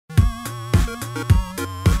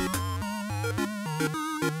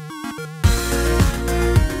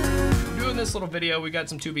this little video, we got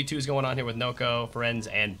some 2v2s going on here with Noko,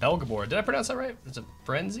 Ferenz, and Belgabor. Did I pronounce that right? Is it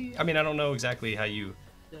Ferenzi? I mean, I don't know exactly how you...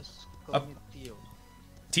 Just call me Tio.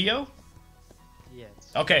 Tio? Yes.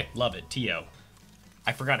 Okay, love it, Tio.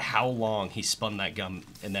 I forgot how long he spun that gum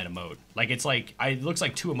in that emote. Like, it's like, it looks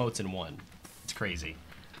like 2 emotes in one. It's crazy.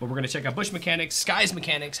 But we're gonna check out bush mechanics, Skye's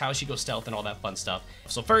mechanics, how she goes stealth, and all that fun stuff.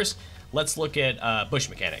 So first, let's look at bush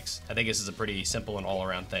mechanics. I think this is a pretty simple and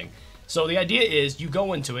all-around thing. So the idea is you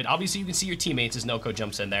go into it. Obviously, you can see your teammates as Noko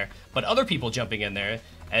jumps in there, but other people jumping in there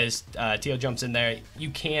as Tio jumps in there, you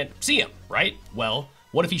can't see him, right? Well,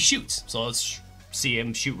 what if he shoots? So let's see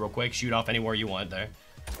him shoot real quick, shoot off anywhere you want there.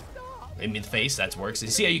 In the face, that works. And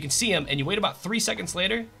you see how you can see him, and you wait about 3 seconds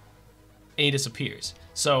later, and he disappears.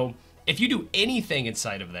 So if you do anything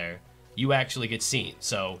inside of there, you actually get seen.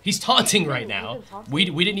 So he's taunting right now. We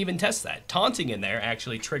didn't even test that. Taunting in there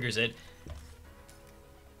actually triggers it.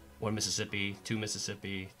 1 Mississippi, 2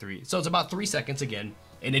 Mississippi, 3. So it's about 3 seconds again,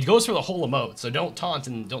 and it goes for the whole emote. So don't taunt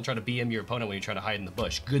and don't try to BM your opponent when you're trying to hide in the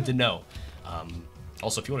bush. Good to know.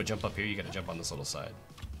 Also, if you want to jump up here, you got to jump on this little side.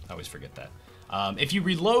 I always forget that. If you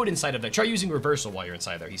reload inside of there, try using reversal while you're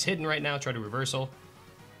inside there. He's hidden right now. Try to reversal.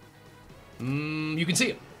 You can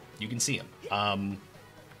see him. You can see him.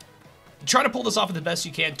 Try to pull this off the best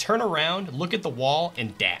you can. Turn around, look at the wall,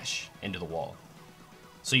 and dash into the wall.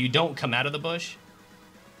 So you don't come out of the bush.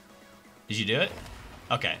 Did you do it?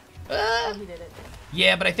 Okay. Oh, he did it.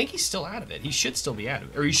 Yeah, but I think he's still out of it. He should still be out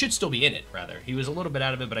of it. Or he should still be in it, rather. He was a little bit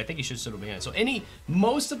out of it, but I think he should still be in it. So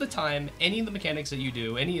most of the time, any of the mechanics that you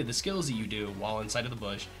do, any of the skills that you do while inside of the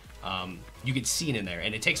bush, you get seen in there.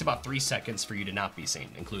 And it takes about 3 seconds for you to not be seen,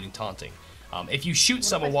 including taunting. If you shoot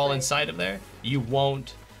someone while inside of there, you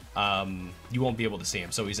won't be able to see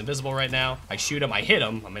him. So he's invisible right now. I shoot him, I hit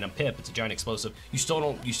him. I mean, I'm Pip, it's a giant explosive. You still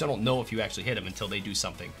don't know if you actually hit him until they do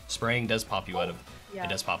something. Spraying does pop you out of, it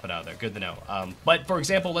does pop it out of there. Good to know. But for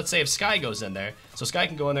example, let's say if Skye goes in there, so Skye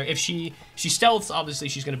can go in there. If she stealths, obviously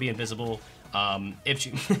she's gonna be invisible. If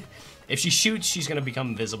she if she shoots, she's gonna become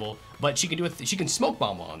invisible. But she can do it. She can smoke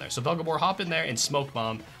bomb while in there. So Belgabor, hop in there and smoke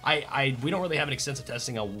bomb. We don't really have an extensive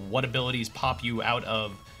testing on what abilities pop you out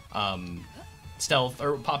of stealth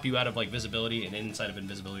or pop you out of like visibility and inside of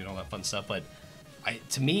invisibility and all that fun stuff. But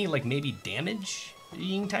to me, like maybe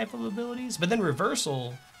damaging type of abilities. But then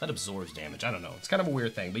reversal, that absorbs damage. I don't know. It's kind of a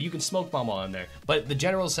weird thing. But you can smoke bomb while in there. But the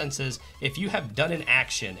general sense is if you have done an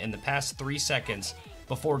action in the past 3 seconds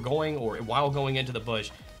before going or while going into the bush,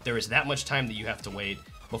 there is that much time that you have to wait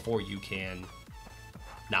before you can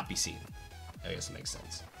not be seen. I guess it makes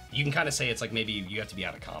sense. You can kind of say it's like maybe you have to be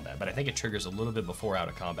out of combat, but I think it triggers a little bit before out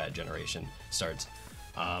of combat generation starts.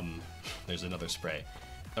 There's another spray.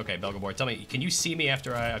 Okay, Belgabor, tell me, can you see me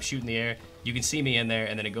after I shoot in the air? You can see me in there,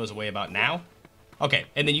 and then it goes away about now? Okay,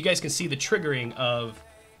 and then you guys can see the triggering of,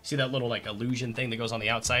 see that little like illusion thing that goes on the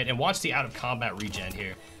outside? And watch the out of combat regen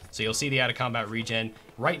here. So you'll see the out of combat regen.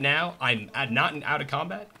 Right now, I'm not in out of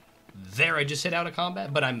combat. There, I just hit out of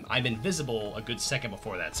combat, but I'm invisible a good second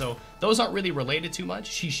before that. So those aren't really related too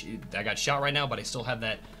much. I got shot right now, but I still have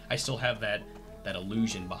that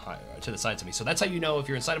illusion behind to the sides of me. So that's how you know if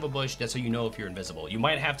you're inside of a bush. That's how you know if you're invisible. You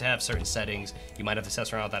might have to have certain settings. You might have to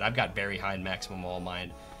test around with that. I've got very high and maximum all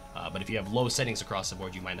mine. But if you have low settings across the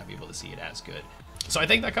board, you might not be able to see it as good. So I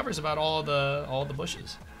think that covers about all the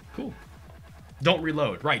bushes. Cool. Don't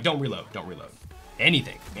reload. Right, don't reload. Don't reload.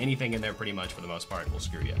 Anything in there pretty much for the most part will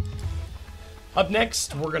screw you. Up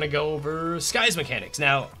next, we're gonna go over Skye's mechanics.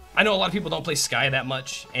 Now, I know a lot of people don't play Skye that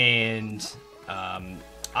much, and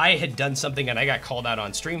I had done something and I got called out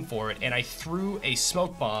on stream for it, and I threw a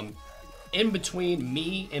smoke bomb in between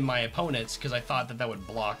me and my opponents because I thought that would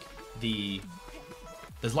block the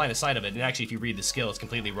line of sight of it. And actually, if you read the skill, it's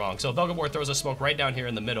completely wrong. So Belgabor throws a smoke right down here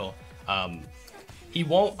in the middle. I'll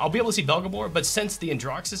be able to see Belgabor, but since the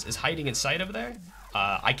Androxus is hiding inside of there,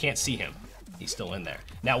 I can't see him. He's still in there.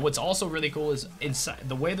 Now, what's also really cool is inside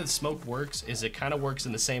the way that smoke works is it kind of works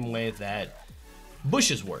in the same way that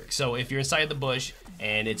bushes work. So if you're inside the bush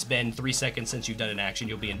and it's been 3 seconds since you've done an action,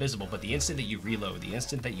 you'll be invisible. But the instant that you reload, the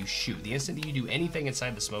instant that you shoot, the instant that you do anything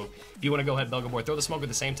inside the smoke, if you want to go ahead, Belgabor, throw the smoke at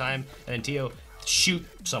the same time, and then Tio, shoot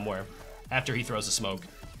somewhere after he throws the smoke.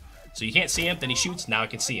 So you can't see him, then he shoots, now I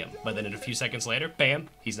can see him. But then in a few seconds later, bam,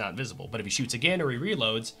 he's not visible. But if he shoots again or he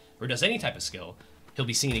reloads or does any type of skill, he'll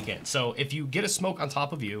be seen again. So if you get a smoke on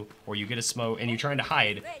top of you, or you get a smoke and you're trying to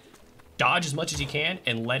hide, dodge as much as you can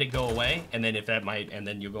and let it go away. And then and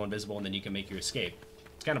then you'll go invisible and then you can make your escape.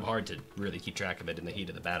 It's kind of hard to really keep track of it in the heat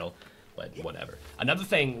of the battle, but whatever. Another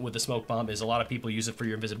thing with the smoke bomb is a lot of people use it for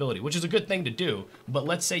your invisibility, which is a good thing to do. But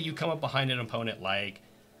let's say you come up behind an opponent like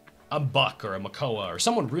a buck or a Makoa or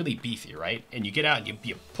someone really beefy, right? And you get out and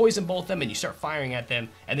you poison bolt them and you start firing at them,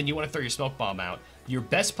 and then you want to throw your smoke bomb out. Your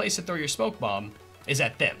best place to throw your smoke bomb is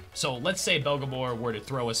at them. So let's say Belgabor were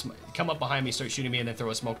to come up behind me, start shooting me, and then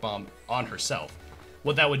throw a smoke bomb on herself.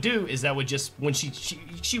 What that would do is that would just, when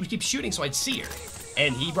she would keep shooting, so I'd see her.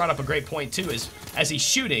 And he brought up a great point too, is as he's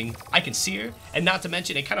shooting, I can see her, and not to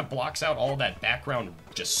mention it kind of blocks out all that background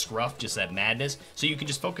just scruff, just that madness, so you can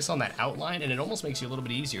just focus on that outline, and it almost makes you a little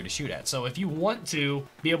bit easier to shoot at. So if you want to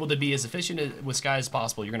be able to be as efficient with Skye as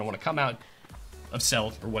possible, you're going to want to come out of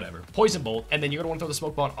stealth or whatever, poison bolt, and then you're going to want to throw the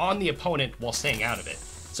smoke bomb on the opponent while staying out of it.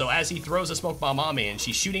 So as he throws a smoke bomb on me and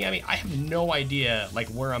she's shooting at me, I have no idea like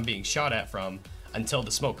where I'm being shot at from until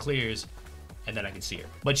the smoke clears, and then I can see her.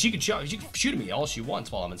 But she can shoot at me all she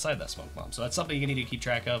wants while I'm inside that smoke bomb. So that's something you need to keep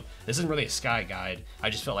track of. This isn't really a Skye guide. I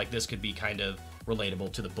just felt like this could be kind of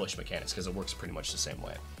relatable to the bush mechanics because it works pretty much the same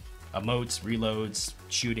way. Emotes, reloads,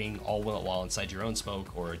 shooting, all while inside your own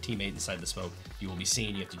smoke or a teammate inside the smoke. You will be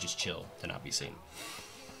seen. You have to just chill to not be seen.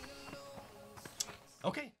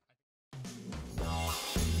 Okay.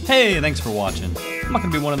 Hey, thanks for watching. I'm not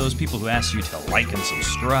gonna be one of those people who asks you to like and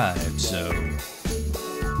subscribe, so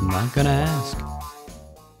I'm not gonna ask.